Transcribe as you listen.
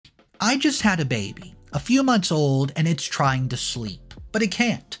I just had a baby, a few months old, and it's trying to sleep, but it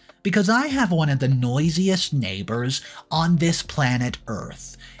can't, because I have one of the noisiest neighbors on this planet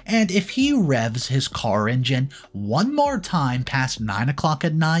Earth, and if he revs his car engine one more time past 9 o'clock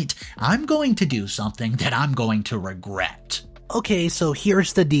at night, I'm going to do something that I'm going to regret. Okay, so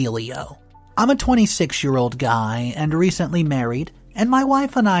here's the dealio. I'm a 26-year-old guy and recently married, and my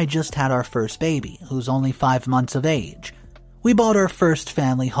wife and I just had our first baby, who's only 5 months of age. We bought our first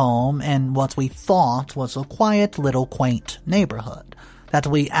family home in what we thought was a quiet little quaint neighborhood that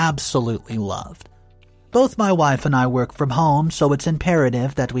we absolutely loved. Both my wife and I work from home, so it's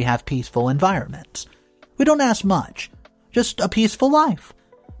imperative that we have peaceful environments. We don't ask much, just a peaceful life.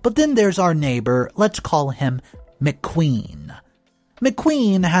 But then there's our neighbor, let's call him McQueen.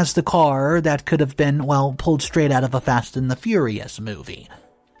 McQueen has the car that could have been, pulled straight out of a Fast and the Furious movie.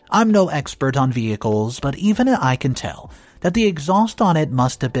 I'm no expert on vehicles, but even I can tell that the exhaust on it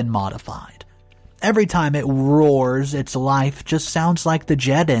must have been modified. Every time it roars, its life just sounds like the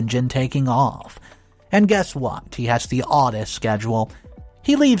jet engine taking off. And guess what? He has the oddest schedule.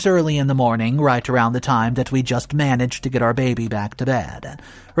 He leaves early in the morning, right around the time that we just managed to get our baby back to bed, and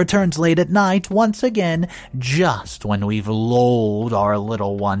returns late at night once again, just when we've lulled our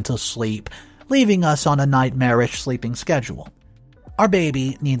little one to sleep, leaving us on a nightmarish sleeping schedule. Our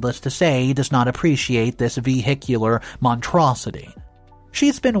baby, needless to say, does not appreciate this vehicular monstrosity.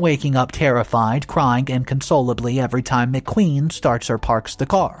 She's been waking up terrified, crying inconsolably every time McQueen starts or parks the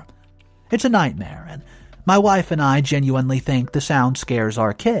car. It's a nightmare, and my wife and I genuinely think the sound scares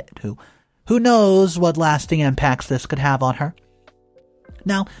our kid, who knows what lasting impacts this could have on her.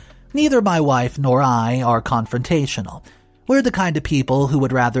 Now, neither my wife nor I are confrontational. We're the kind of people who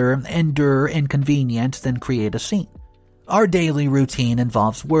would rather endure inconvenience than create a scene. Our daily routine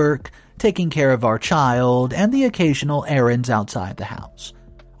involves work, taking care of our child, and the occasional errands outside the house.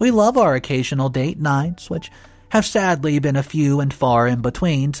 We love our occasional date nights, which have sadly been a few and far in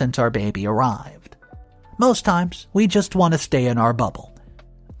between since our baby arrived. Most times, we just want to stay in our bubble.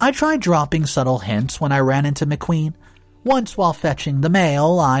 I tried dropping subtle hints when I ran into McQueen. Once while fetching the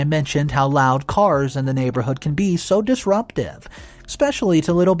mail, I mentioned how loud cars in the neighborhood can be so disruptive, especially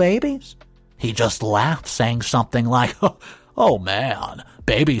to little babies. He just laughed, saying something like, "Oh man,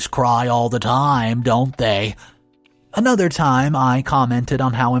 babies cry all the time, don't they?" Another time, I commented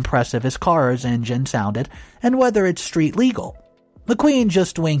on how impressive his car's engine sounded and whether it's street legal. McQueen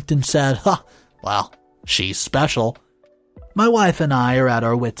just winked and said, "Well, she's special." My wife and I are at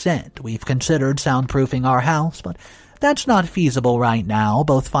our wits' end. We've considered soundproofing our house, but that's not feasible right now,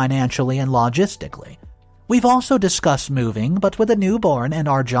 both financially and logistically. We've also discussed moving, but with a newborn and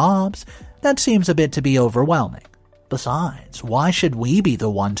our jobs, that seems a bit to be overwhelming. Besides, why should we be the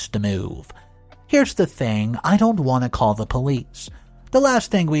ones to move? Here's the thing, I don't want to call the police. The last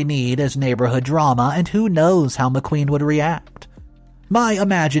thing we need is neighborhood drama, and who knows how McQueen would react. My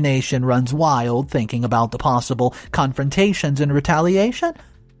imagination runs wild thinking about the possible confrontations and retaliation,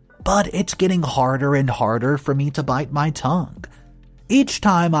 but it's getting harder and harder for me to bite my tongue. Each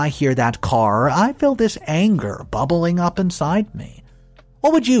time I hear that car, I feel this anger bubbling up inside me.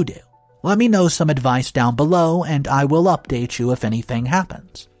 What would you do? Let me know some advice down below, and I will update you if anything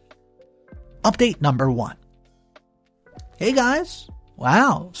happens. Update number 1. Hey guys!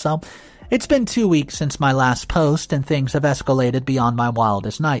 Wow, so it's been 2 weeks since my last post and things have escalated beyond my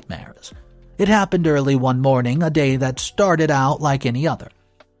wildest nightmares. It happened early one morning, a day that started out like any other.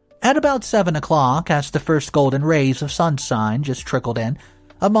 At about 7 o'clock, as the first golden rays of sunshine just trickled in,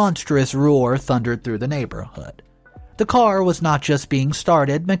 a monstrous roar thundered through the neighborhood. The car was not just being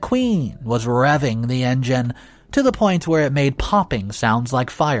started, McQueen was revving the engine, to the point where it made popping sounds like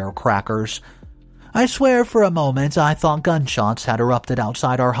firecrackers. I swear for a moment I thought gunshots had erupted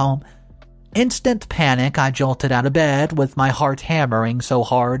outside our home. Instant panic, I jolted out of bed with my heart hammering so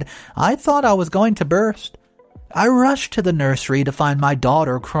hard I thought I was going to burst. I rushed to the nursery to find my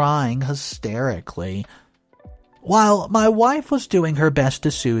daughter crying hysterically. While my wife was doing her best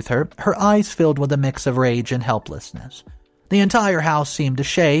to soothe her, her eyes filled with a mix of rage and helplessness. The entire house seemed to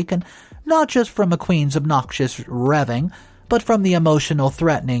shake, and not just from McQueen's obnoxious revving, but from the emotional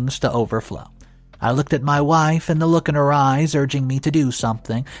threatenings to overflow. I looked at my wife, and the look in her eyes urging me to do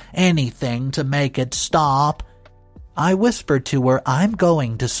something, anything to make it stop. I whispered to her, "I'm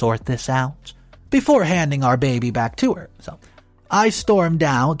going to sort this out," before handing our baby back to her. So I stormed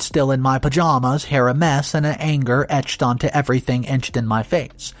out, still in my pajamas, hair a mess, and an anger etched onto everything inched in my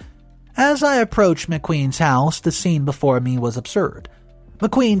face. As I approached McQueen's house, the scene before me was absurd.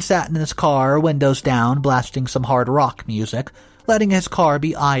 McQueen sat in his car, windows down, blasting some hard rock music, letting his car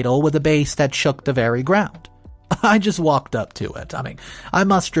be idle with a bass that shook the very ground. I just walked up to it. I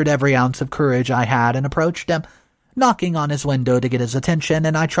mustered every ounce of courage I had and approached him, knocking on his window to get his attention,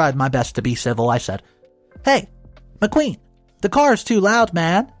 and I tried my best to be civil. I said, "Hey, McQueen, the car's too loud,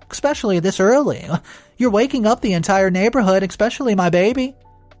 man, especially this early. You're waking up the entire neighborhood, especially my baby."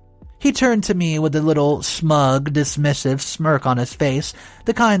 He turned to me with a little smug, dismissive smirk on his face,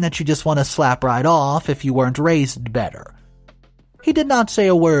 the kind that you just want to slap right off if you weren't raised better. He did not say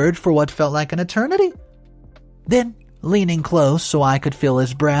a word for what felt like an eternity. Then, leaning close so I could feel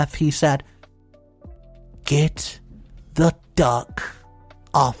his breath, he said, "Get the duck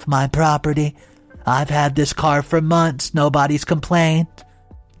off my property. I've had this car for months. Nobody's complained.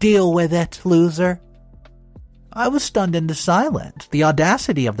 Deal with it, loser." I was stunned into silence, the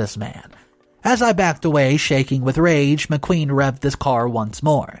audacity of this man. As I backed away, shaking with rage, McQueen revved his car once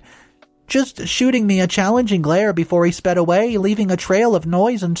more, just shooting me a challenging glare before he sped away, leaving a trail of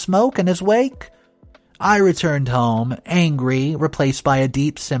noise and smoke in his wake. I returned home, angry, replaced by a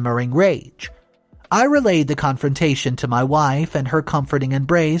deep simmering rage. I relayed the confrontation to my wife, and her comforting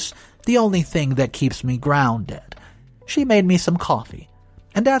embrace, the only thing that keeps me grounded. She made me some coffee,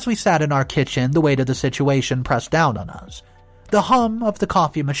 and as we sat in our kitchen, the weight of the situation pressed down on us. The hum of the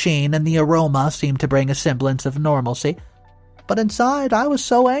coffee machine and the aroma seemed to bring a semblance of normalcy, but inside I was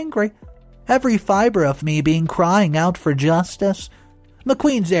so angry, every fiber of me being crying out for justice.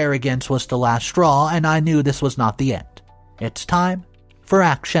 McQueen's arrogance was the last straw, and I knew this was not the end. It's time for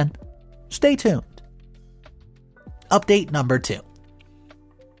action. Stay tuned. Update number 2.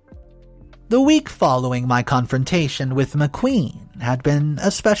 The week following my confrontation with McQueen had been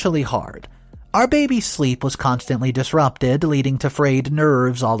especially hard. Our baby's sleep was constantly disrupted, leading to frayed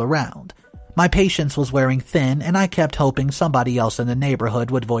nerves all around. My patience was wearing thin, and I kept hoping somebody else in the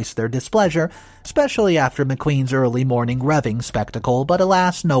neighborhood would voice their displeasure, especially after McQueen's early morning revving spectacle, but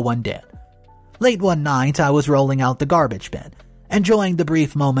alas, no one did. Late one night, I was rolling out the garbage bin, enjoying the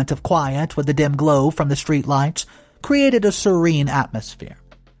brief moment of quiet with the dim glow from the streetlights, created a serene atmosphere.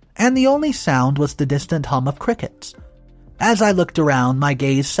 And the only sound was the distant hum of crickets. As I looked around, my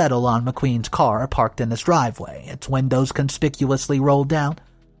gaze settled on McQueen's car parked in his driveway, its windows conspicuously rolled down.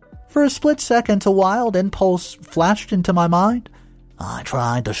 For a split second, a wild impulse flashed into my mind. I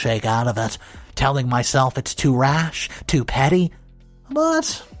tried to shake out of it, telling myself it's too rash, too petty.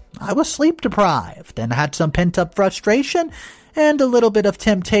 But I was sleep-deprived and had some pent-up frustration and a little bit of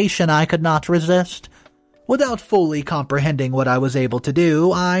temptation I could not resist. Without fully comprehending what I was able to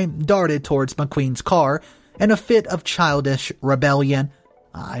do, I darted towards McQueen's car in a fit of childish rebellion.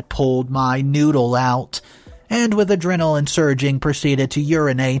 I pulled my noodle out, and with adrenaline surging, proceeded to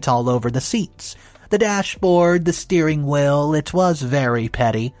urinate all over the seats, the dashboard, the steering wheel. It was very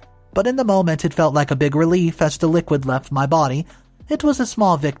petty, but in the moment it felt like a big relief as the liquid left my body. It was a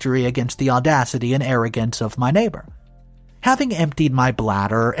small victory against the audacity and arrogance of my neighbor. Having emptied my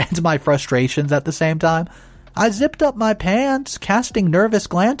bladder and my frustrations at the same time, I zipped up my pants, casting nervous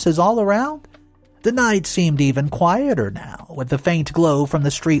glances all around. The night seemed even quieter now, with the faint glow from the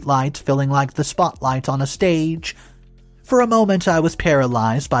streetlights feeling like the spotlight on a stage. For a moment I was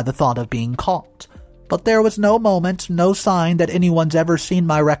paralyzed by the thought of being caught, but there was no moment, no sign that anyone's ever seen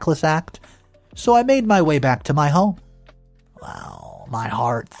my reckless act, so I made my way back to my home. Wow, my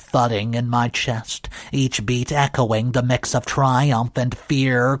heart thudding in my chest, each beat echoing the mix of triumph and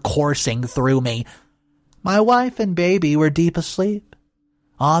fear coursing through me. My wife and baby were deep asleep.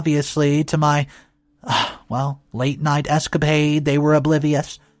 Obviously, to my late-night escapade, they were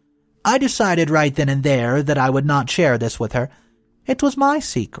oblivious. I decided right then and there that I would not share this with her. It was my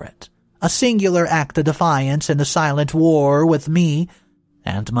secret, a singular act of defiance in a silent war with me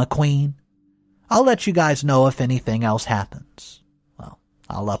and McQueen. I'll let you guys know if anything else happens. Well,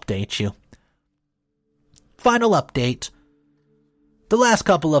 I'll update you. Final update. The last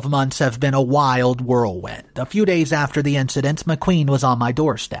couple of months have been a wild whirlwind. A few days after the incident, McQueen was on my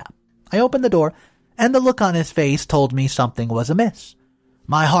doorstep. I opened the door, and the look on his face told me something was amiss.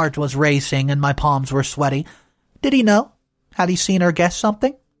 My heart was racing and my palms were sweaty. Did he know? Had he seen or guessed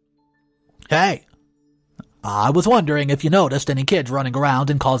something? Hey, I was wondering if you noticed any kids running around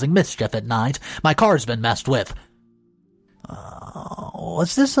and causing mischief at night. My car's been messed with.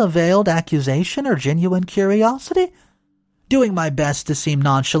 Was this a veiled accusation or genuine curiosity? Doing my best to seem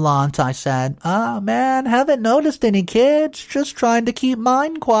nonchalant, I said, man, haven't noticed any kids, just trying to keep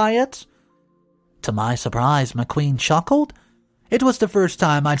mine quiet. To my surprise, McQueen chuckled. It was the first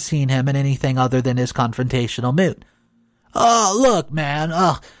time I'd seen him in anything other than his confrontational mood. Look, man,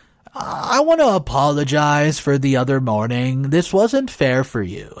 I want to apologize for the other morning. This wasn't fair for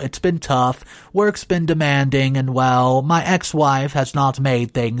you. It's been tough. Work's been demanding, and well, my ex-wife has not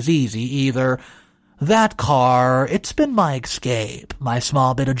made things easy either. That car, it's been my escape, my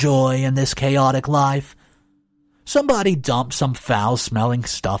small bit of joy in this chaotic life. Somebody dumped some foul-smelling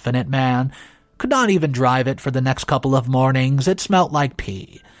stuff in it, man. Could not even drive it for the next couple of mornings. It smelt like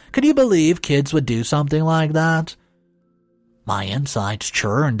pee. Could you believe kids would do something like that? My insides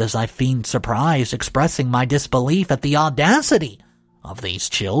churned as I feigned surprise, expressing my disbelief at the audacity of these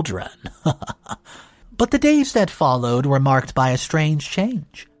children. But the days that followed were marked by a strange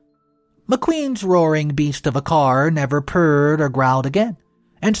change. McQueen's roaring beast of a car never purred or growled again.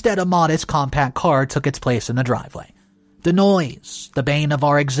 Instead, a modest, compact car took its place in the driveway. The noise, the bane of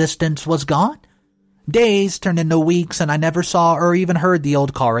our existence, was gone. Days turned into weeks, and I never saw or even heard the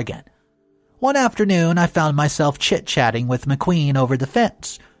old car again. One afternoon, I found myself chit-chatting with McQueen over the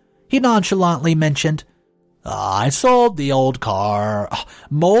fence. He nonchalantly mentioned, I sold the old car.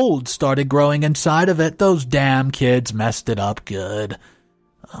 Mold started growing inside of it. Those damn kids messed it up good.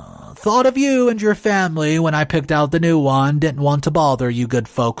 Thought of you and your family when I picked out the new one. Didn't want to bother you good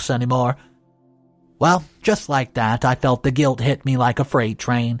folks anymore. Well, just like that, I felt the guilt hit me like a freight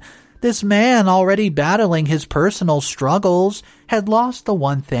train. This man, already battling his personal struggles, had lost the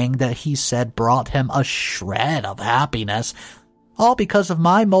one thing that he said brought him a shred of happiness, all because of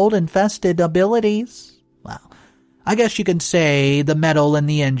my mold-infested abilities. Well, I guess you can say the metal in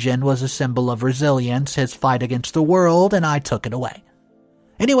the engine was a symbol of resilience, his fight against the world, and I took it away.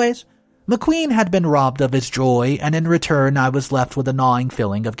 Anyways, McQueen had been robbed of his joy, and in return I was left with a gnawing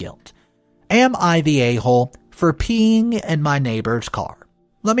feeling of guilt. Am I the a-hole for peeing in my neighbor's car?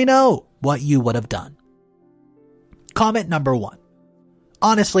 Let me know what you would have done. Comment number 1.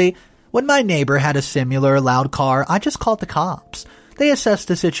 Honestly, when my neighbor had a similar loud car, I just called the cops. They assessed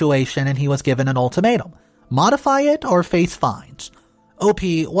the situation and he was given an ultimatum. Modify it or face fines. OP,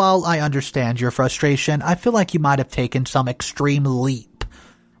 while I understand your frustration, I feel like you might have taken some extreme leap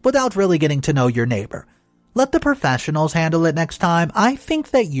without really getting to know your neighbor. Let the professionals handle it next time. I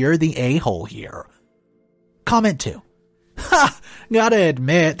think that you're the a-hole here. Comment 2. Ha! Gotta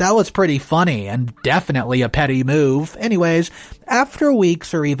admit, that was pretty funny and definitely a petty move. Anyways, after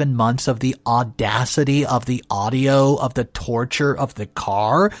weeks or even months of the audacity of the audio of the torture of the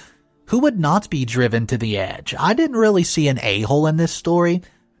car, who would not be driven to the edge? I didn't really see an a-hole in this story.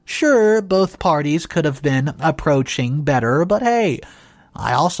 Sure, both parties could have been approaching better, but hey,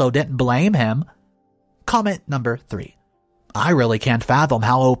 I also didn't blame him. Comment number 3. I really can't fathom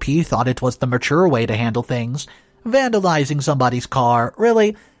how OP thought it was the mature way to handle things. Vandalizing somebody's car,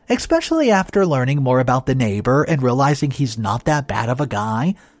 really? Especially after learning more about the neighbor and realizing he's not that bad of a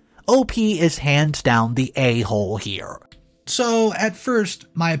guy. OP is hands down the a-hole here. So, at first,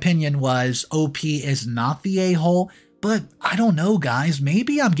 my opinion was OP is not the a-hole, but I don't know, guys.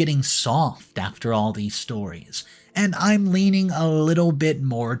 Maybe I'm getting soft after all these stories. And I'm leaning a little bit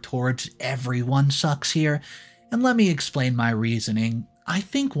more towards everyone sucks here. And let me explain my reasoning. I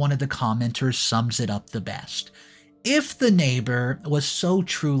think one of the commenters sums it up the best. If the neighbor was so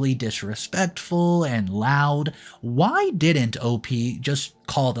truly disrespectful and loud, why didn't OP just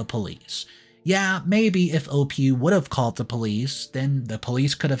call the police? Yeah, maybe if OP would have called the police, then the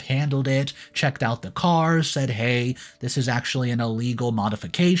police could have handled it, checked out the car, said, hey, this is actually an illegal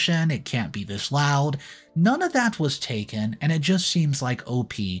modification, it can't be this loud. None of that was taken, and it just seems like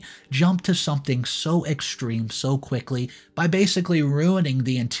OP jumped to something so extreme so quickly by basically ruining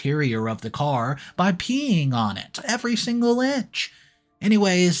the interior of the car by peeing on it every single inch.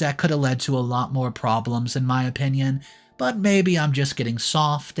 Anyways, that could have led to a lot more problems in my opinion, but maybe I'm just getting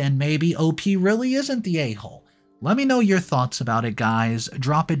soft and maybe OP really isn't the a-hole. Let me know your thoughts about it, guys.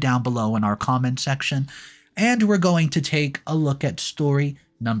 Drop it down below in our comment section. And we're going to take a look at story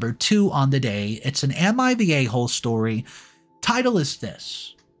number 2 on the day. It's an Am I the A-hole story. Title is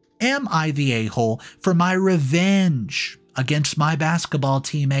this: Am I the a-hole for my revenge against my basketball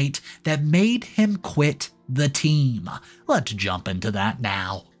teammate that made him quit the team? Let's jump into that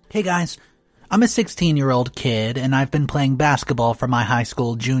now. Hey guys, I'm a 16-year-old kid and I've been playing basketball for my high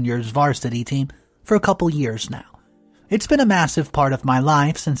school juniors varsity team for a couple years now. It's been a massive part of my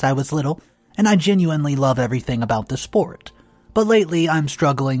life since I was little, and I genuinely love everything about the sport. But lately, I'm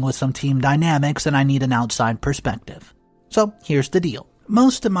struggling with some team dynamics and I need an outside perspective. So, here's the deal.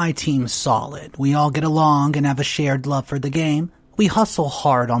 Most of my team's solid. We all get along and have a shared love for the game. We hustle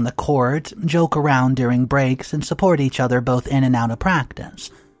hard on the court, joke around during breaks, and support each other both in and out of practice.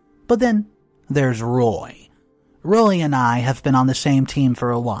 But then, there's Roy. Roy and I have been on the same team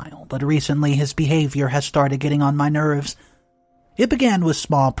for a while, but recently his behavior has started getting on my nerves. It began with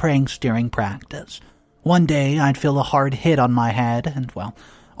small pranks during practice. One day, I'd feel a hard hit on my head, and, well,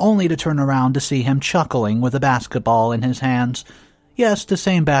 only to turn around to see him chuckling with a basketball in his hands. Yes, the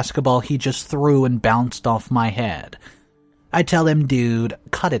same basketball he just threw and bounced off my head. I tell him, dude,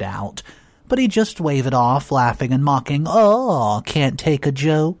 cut it out. But he just waved it off, laughing and mocking, oh, can't take a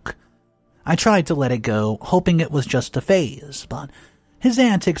joke. I tried to let it go, hoping it was just a phase, but his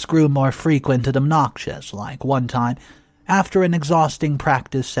antics grew more frequent and obnoxious, like one time, after an exhausting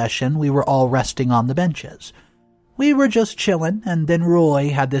practice session, we were all resting on the benches. We were just chilling, and then Roy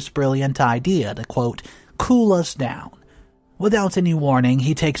had this brilliant idea to, quote, cool us down. Without any warning,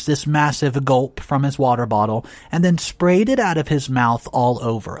 he takes this massive gulp from his water bottle and then sprayed it out of his mouth all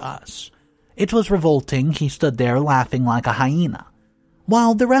over us. It was revolting. He stood there laughing like a hyena,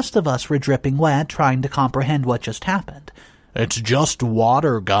 while the rest of us were dripping wet trying to comprehend what just happened. It's just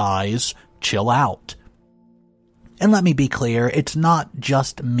water, guys. Chill out. And let me be clear, it's not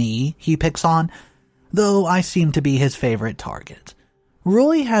just me he picks on, though I seem to be his favorite target.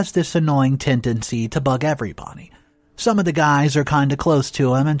 Roy has this annoying tendency to bug everybody. Some of the guys are kinda close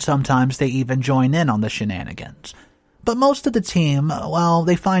to him, and sometimes they even join in on the shenanigans. But most of the team, well,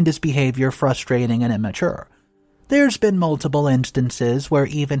 they find his behavior frustrating and immature. There's been multiple instances where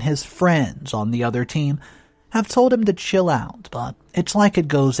even his friends on the other team have told him to chill out, but it's like it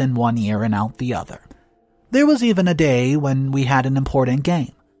goes in one ear and out the other. There was even a day when we had an important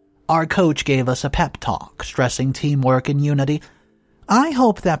game. Our coach gave us a pep talk, stressing teamwork and unity. I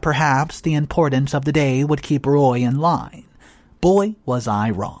hoped that perhaps the importance of the day would keep Roy in line. Boy, was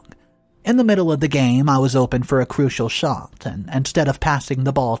I wrong. In the middle of the game, I was open for a crucial shot, and instead of passing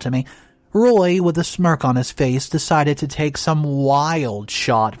the ball to me, Roy, with a smirk on his face, decided to take some wild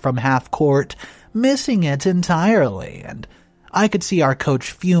shot from half court, missing it entirely, and I could see our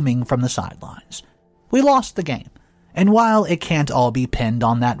coach fuming from the sidelines. We lost the game, and while it can't all be pinned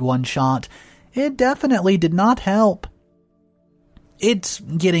on that one shot, it definitely did not help. It's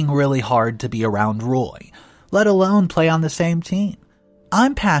getting really hard to be around Roy, let alone play on the same team.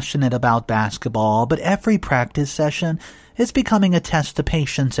 I'm passionate about basketball, but every practice session is becoming a test of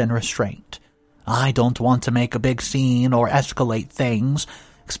patience and restraint. I don't want to make a big scene or escalate things,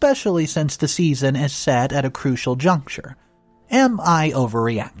 especially since the season is set at a crucial juncture. Am I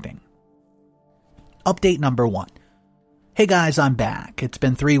overreacting? Update number 1. Hey guys, I'm back. It's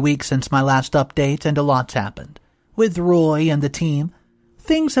been 3 weeks since my last update and a lot's happened. With Roy and the team,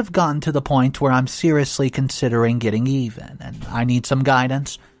 things have gotten to the point where I'm seriously considering getting even, and I need some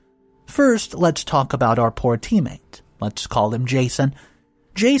guidance. First, let's talk about our poor teammate. Let's call him Jason.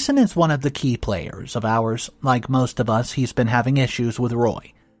 Jason is one of the key players of ours. Like most of us, he's been having issues with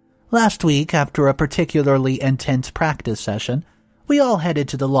Roy. Last week, after a particularly intense practice session, we all headed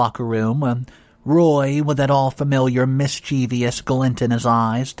to the locker room when Roy, with that all-familiar mischievous glint in his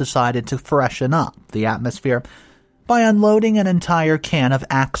eyes, decided to freshen up the atmosphere by unloading an entire can of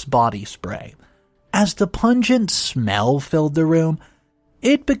Axe body spray. As the pungent smell filled the room,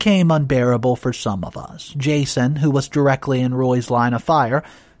 it became unbearable for some of us. Jason, who was directly in Roy's line of fire,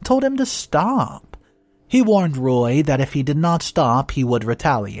 told him to stop. He warned Roy that if he did not stop, he would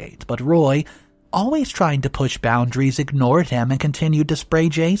retaliate, but Roy, always trying to push boundaries, ignored him and continued to spray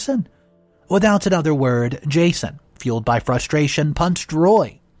Jason. Without another word, Jason, fueled by frustration, punched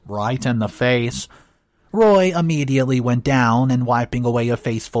Roy right in the face. Roy immediately went down and, wiping away a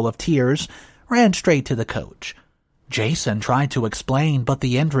face full of tears, ran straight to the coach. Jason tried to explain, but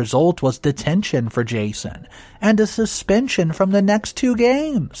the end result was detention for Jason and a suspension from the next 2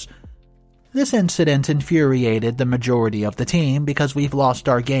 games. This incident infuriated the majority of the team because we've lost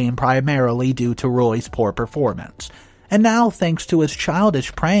our game primarily due to Roy's poor performance. And now, thanks to his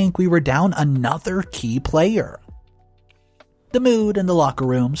childish prank, we were down another key player. The mood in the locker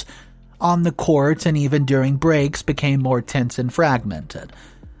rooms, on the court, and even during breaks became more tense and fragmented.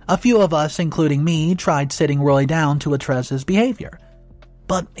 A few of us, including me, tried sitting Roy down to address his behavior.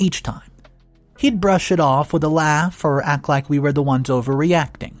 But each time, he'd brush it off with a laugh or act like we were the ones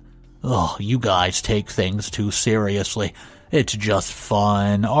overreacting. Oh, you guys take things too seriously. It's just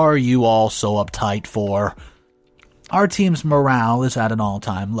fun. Are you all so uptight for? Our team's morale is at an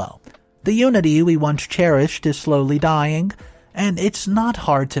all-time low. The unity we once cherished is slowly dying, and it's not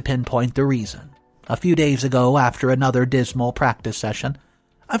hard to pinpoint the reason. A few days ago, after another dismal practice session,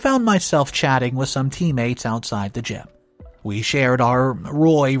 I found myself chatting with some teammates outside the gym. We shared our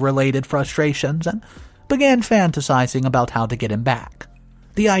Roy-related frustrations and began fantasizing about how to get him back.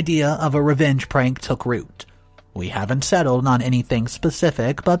 The idea of a revenge prank took root. We haven't settled on anything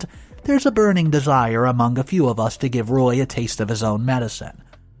specific, but there's a burning desire among a few of us to give Roy a taste of his own medicine,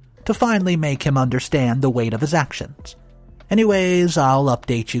 to finally make him understand the weight of his actions. Anyways, I'll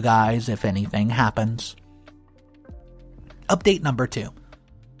update you guys if anything happens. Update number 2.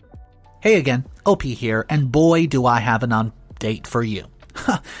 Hey again, OP here, and boy do I have an update for you.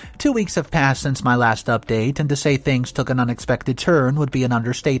 2 weeks have passed since my last update, and to say things took an unexpected turn would be an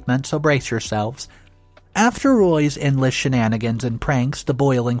understatement, so brace yourselves. After Roy's endless shenanigans and pranks, the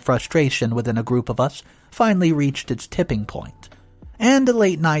boiling frustration within a group of us finally reached its tipping point. And a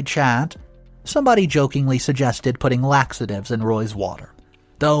late-night chat, somebody jokingly suggested putting laxatives in Roy's water.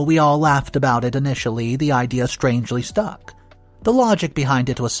 Though we all laughed about it initially, the idea strangely stuck. The logic behind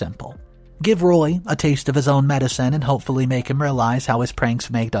it was simple. Give Roy a taste of his own medicine and hopefully make him realize how his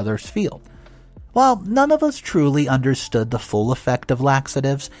pranks made others feel. While none of us truly understood the full effect of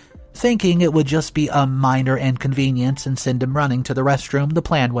laxatives, thinking it would just be a minor inconvenience and send him running to the restroom, the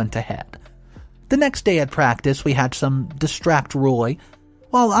plan went ahead. The next day at practice, we had some distract Roy,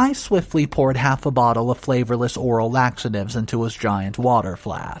 while I swiftly poured half a bottle of flavorless oral laxatives into his giant water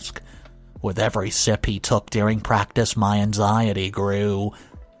flask. With every sip he took during practice, my anxiety grew.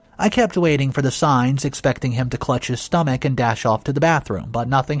 I kept waiting for the signs, expecting him to clutch his stomach and dash off to the bathroom, but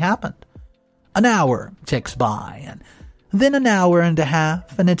nothing happened. An hour ticks by, and then an hour and a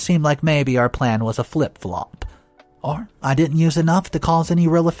half, and it seemed like maybe our plan was a flip-flop. Or I didn't use enough to cause any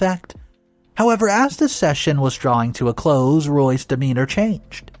real effect. However, as the session was drawing to a close, Roy's demeanor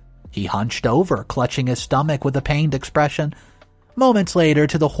changed. He hunched over, clutching his stomach with a pained expression. Moments later,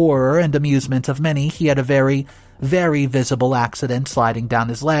 to the horror and amusement of many, he had a very, very visible accident sliding down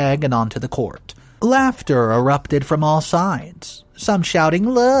his leg and onto the court. Laughter erupted from all sides, some shouting,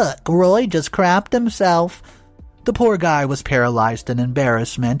 "Look, Roy just crapped himself." The poor guy was paralyzed in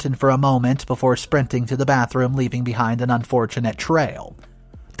embarrassment and for a moment before sprinting to the bathroom, leaving behind an unfortunate trail.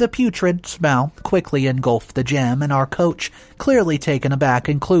 The putrid smell quickly engulfed the gym, and our coach, clearly taken aback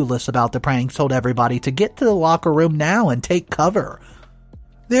and clueless about the prank, told everybody to get to the locker room now and take cover.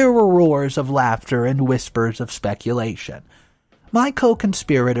 There were roars of laughter and whispers of speculation. My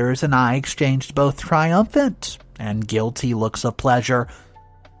co-conspirators and I exchanged both triumphant and guilty looks of pleasure.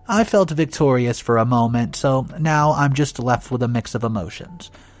 I felt victorious for a moment, so now I'm just left with a mix of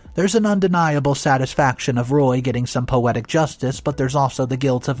emotions. There's an undeniable satisfaction of Roy getting some poetic justice, but there's also the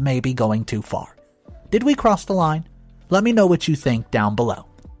guilt of maybe going too far. Did we cross the line? Let me know what you think down below.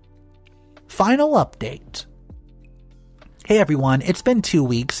 Final update. Hey everyone, it's been 2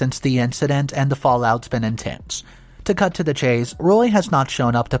 weeks since the incident and the fallout's been intense. To cut to the chase, Roy has not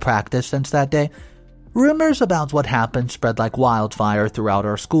shown up to practice since that day. Rumors about what happened spread like wildfire throughout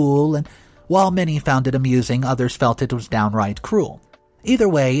our school, and while many found it amusing, others felt it was downright cruel. Either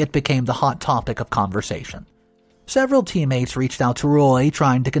way, it became the hot topic of conversation. Several teammates reached out to Roy,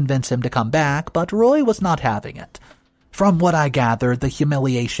 trying to convince him to come back, but Roy was not having it. From what I gathered, the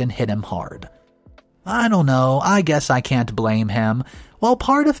humiliation hit him hard. I don't know, I guess I can't blame him. While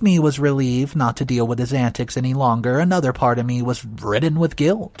part of me was relieved not to deal with his antics any longer, another part of me was ridden with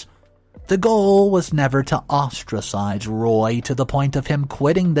guilt. The goal was never to ostracize Roy to the point of him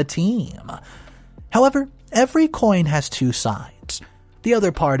quitting the team. However, every coin has two sides. The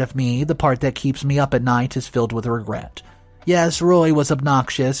other part of me, the part that keeps me up at night, is filled with regret. Yes, Roy was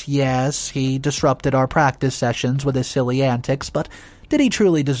obnoxious. Yes, he disrupted our practice sessions with his silly antics, but did he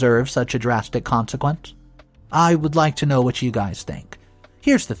truly deserve such a drastic consequence? I would like to know what you guys think.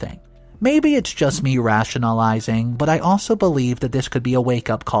 Here's the thing. Maybe it's just me rationalizing, but I also believe that this could be a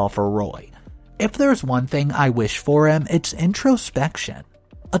wake-up call for Roy. If there's one thing I wish for him, it's introspection.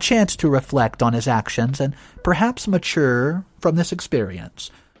 A chance to reflect on his actions and perhaps mature from this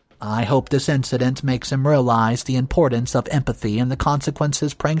experience. I hope this incident makes him realize the importance of empathy and the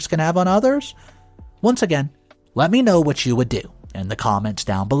consequences pranks can have on others. Once again, let me know what you would do in the comments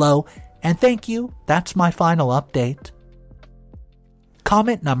down below, and thank you, that's my final update.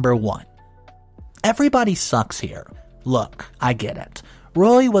 Comment number 1. Everybody sucks here. Look, I get it.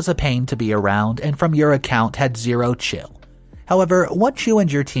 Roy was a pain to be around, and from your account had zero chill. However, what you and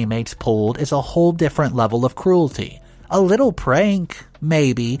your teammates pulled is a whole different level of cruelty. A little prank,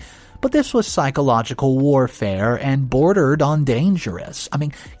 maybe, but this was psychological warfare and bordered on dangerous. I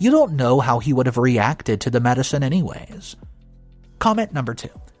mean, you don't know how he would have reacted to the medicine anyways. Comment number 2.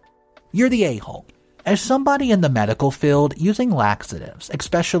 You're the a-hole. As somebody in the medical field, using laxatives,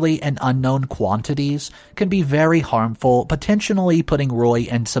 especially in unknown quantities, can be very harmful, potentially putting Roy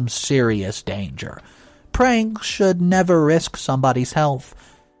in some serious danger. Pranks should never risk somebody's health.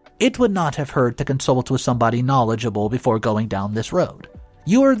 It would not have hurt to consult with somebody knowledgeable before going down this road.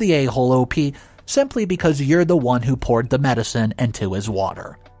 You are the a-hole OP simply because you're the one who poured the medicine into his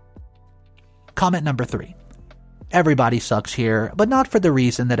water. Comment number 3. Everybody sucks here, but not for the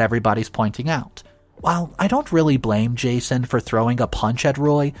reason that everybody's pointing out. While I don't really blame Jason for throwing a punch at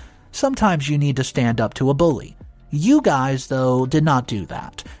Roy, sometimes you need to stand up to a bully. You guys, though, did not do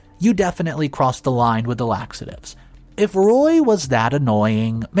that. You definitely crossed the line with the laxatives. If Roy was that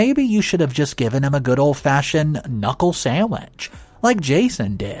annoying, maybe you should have just given him a good old-fashioned knuckle sandwich, like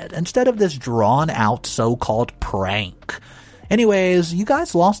Jason did, instead of this drawn-out so-called prank. Anyways, you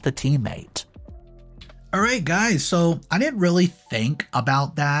guys lost a teammate. Alright guys, so I didn't really think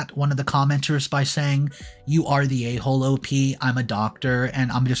about that, one of the commenters, by saying, you are the a-hole OP, I'm a doctor, and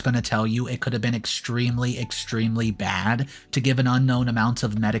I'm just going to tell you it could have been extremely, extremely bad to give an unknown amount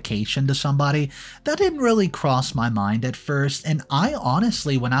of medication to somebody. That didn't really cross my mind at first, and I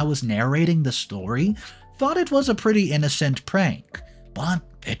honestly, when I was narrating the story, thought it was a pretty innocent prank. But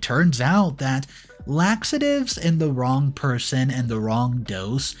it turns out that laxatives in the wrong person and the wrong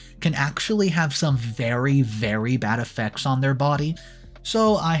dose can actually have some very, very bad effects on their body.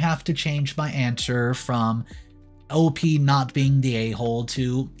 So I have to change my answer from OP not being the a-hole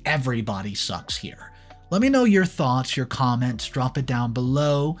to everybody sucks here. Let me know your thoughts, your comments, drop it down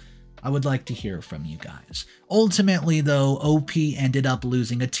below. I would like to hear from you guys. Ultimately though, OP ended up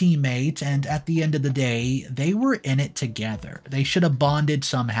losing a teammate, and at the end of the day, they were in it together. They should have bonded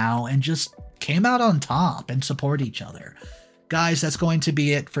somehow and just came out on top and support each other. Guys, that's going to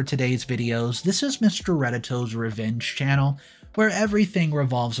be it for today's videos. This is Mr. Reddito's Revenge channel, where everything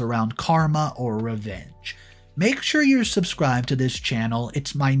revolves around karma or revenge. Make sure you're subscribed to this channel.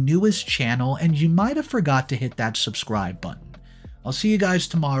 It's my newest channel, and you might have forgot to hit that subscribe button. I'll see you guys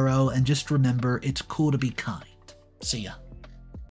tomorrow, and just remember, it's cool to be kind. See ya.